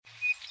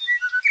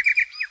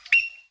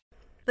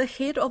The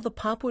head of the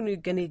Papua New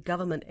Guinea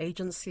government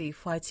agency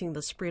fighting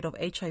the spread of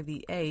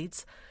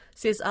HIV/AIDS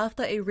says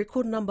after a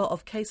record number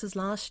of cases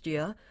last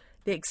year,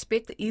 they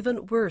expect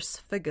even worse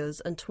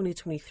figures in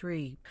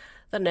 2023.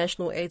 The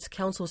National AIDS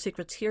Council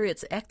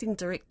Secretariat's acting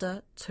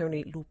director,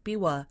 Tony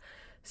Lupiwa,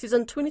 says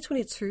in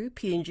 2022,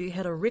 PNG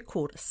had a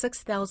record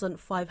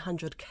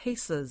 6,500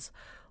 cases,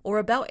 or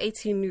about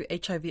 18 new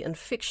HIV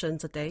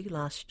infections a day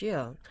last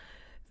year.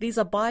 These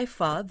are by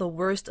far the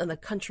worst in the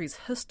country's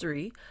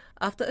history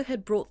after it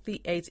had brought the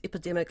AIDS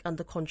epidemic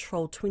under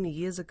control 20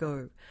 years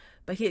ago.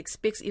 But he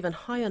expects even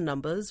higher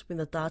numbers when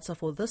the data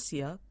for this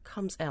year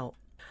comes out.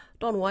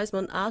 Don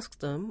Wiseman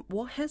asked him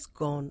what has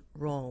gone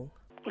wrong.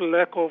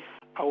 Lack of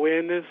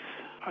awareness.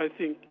 I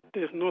think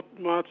there's not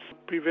much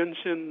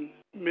prevention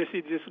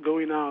messages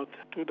going out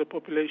to the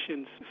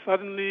populations.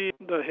 Suddenly,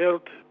 the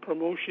health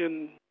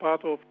promotion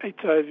part of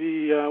HIV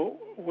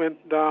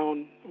went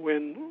down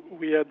when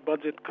we had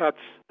budget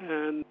cuts,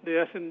 and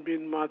there hasn't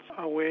been much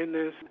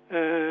awareness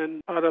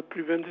and other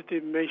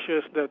preventative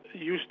measures that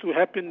used to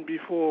happen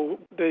before.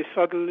 They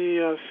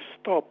suddenly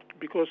stopped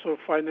because of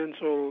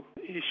financial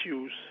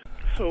issues.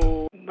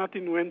 So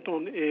nothing went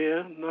on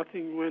air,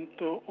 nothing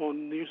went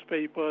on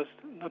newspapers,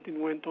 nothing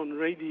went on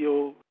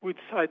radio, which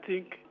I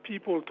think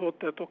people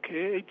thought that,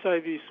 okay,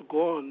 HIV is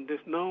gone.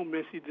 There's no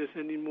messages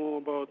anymore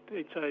about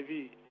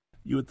HIV.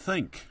 You would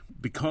think,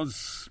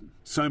 because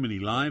so many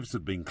lives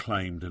have been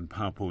claimed in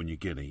Papua New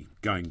Guinea,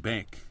 going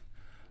back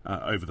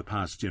over the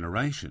past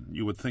generation,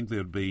 you would think there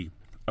would be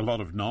a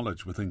lot of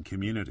knowledge within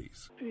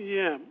communities.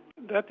 Yeah,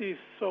 that is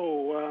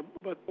so.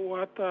 But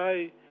what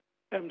I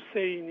am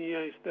saying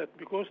here is that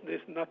because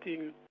there's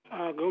nothing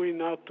going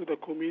out to the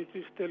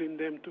communities telling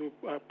them to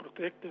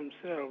protect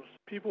themselves,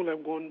 people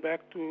have gone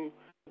back to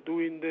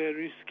doing their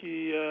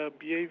risky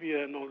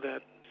behavior and all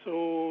that.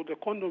 So the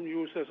condom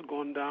use has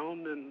gone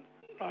down, and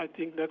I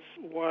think that's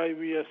why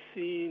we are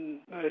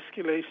seeing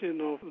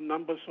escalation of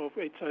numbers of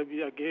HIV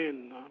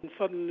again.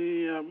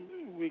 Suddenly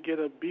we get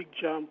a big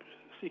jump,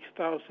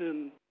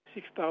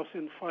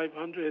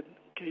 6,500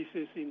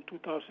 cases in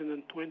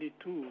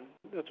 2022.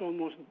 That's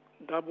almost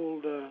double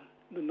the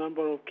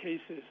number of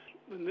cases.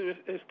 An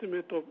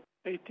estimate of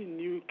 18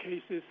 new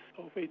cases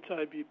of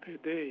HIV per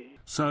day.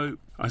 So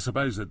I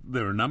suppose that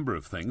there are a number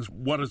of things.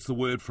 What is the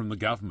word from the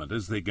government?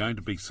 Is there going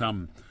to be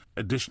some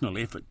additional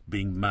effort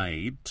being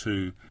made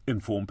to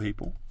inform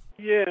people?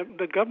 Yeah,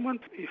 the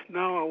government is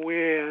now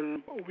aware,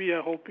 and we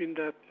are hoping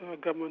that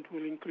government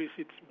will increase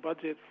its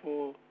budget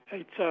for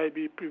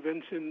HIV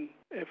prevention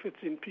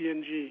efforts in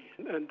PNG,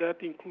 and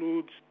that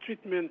includes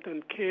treatment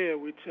and care,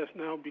 which has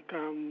now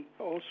become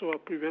also a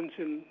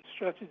prevention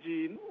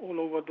strategy all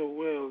over the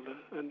world,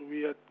 and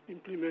we are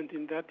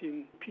implementing that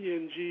in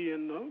PNG,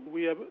 and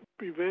we have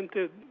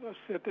prevented a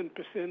certain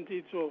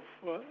percentage of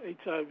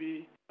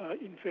HIV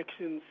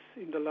infections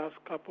in the last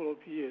couple of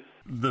years.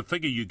 The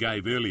figure you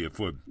gave earlier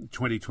for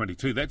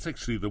 2022, that's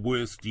actually the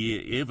worst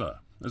year ever,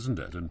 isn't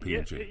it, in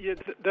PNG? Yeah,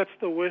 that's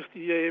the worst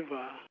year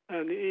ever.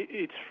 And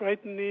it's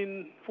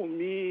frightening for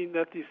me.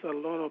 That is a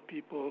lot of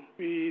people.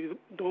 We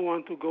don't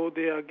want to go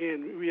there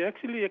again. We're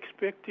actually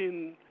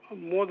expecting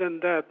more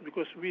than that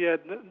because we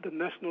had the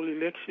national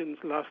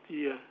elections last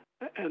year.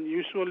 And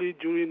usually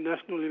during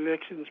national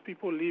elections,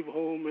 people leave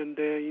home and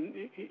they're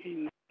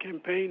in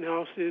campaign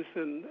houses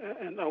and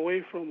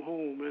away from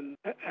home and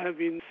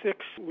having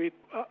sex with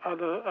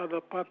other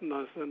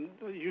partners. And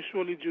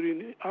usually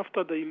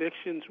after the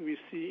elections, we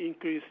see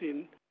increase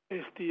in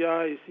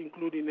STIs,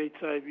 including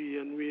HIV,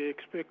 and we're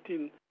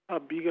expecting a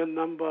bigger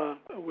number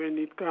when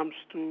it comes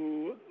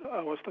to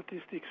our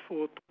statistics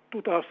for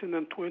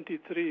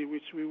 2023,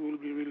 which we will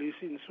be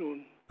releasing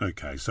soon.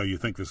 Okay, so you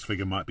think this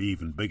figure might be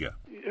even bigger?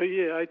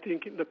 Yeah, I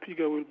think the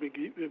figure will be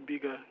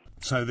bigger.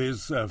 So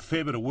there's a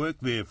fair bit of work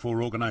there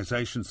for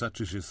organisations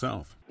such as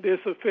yourself?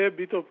 There's a fair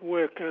bit of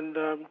work, and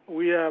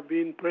we are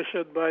being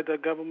pressured by the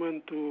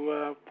government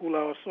to pull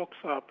our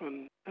socks up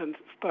and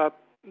start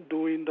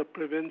doing the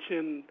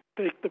prevention,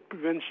 take the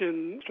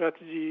prevention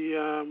strategy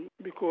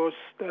because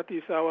that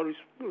is our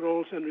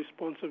roles and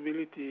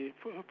responsibility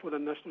for the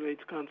National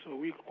AIDS Council.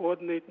 We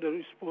coordinate the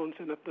response,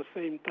 and at the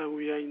same time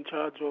we are in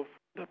charge of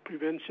the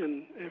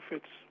prevention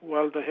efforts,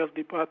 while the health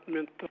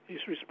department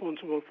is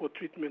responsible for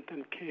treatment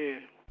and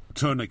care.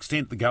 To an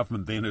extent, the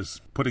government then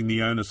is putting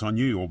the onus on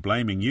you or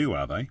blaming you,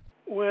 are they?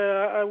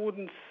 Well, I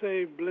wouldn't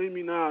say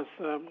blaming us.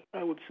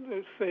 I would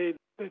say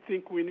I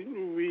think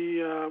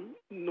we are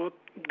not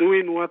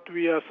doing what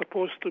we are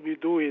supposed to be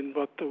doing,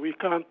 but we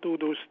can't do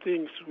those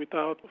things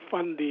without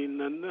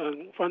funding,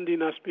 and funding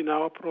has been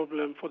our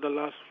problem for the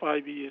last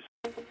 5 years.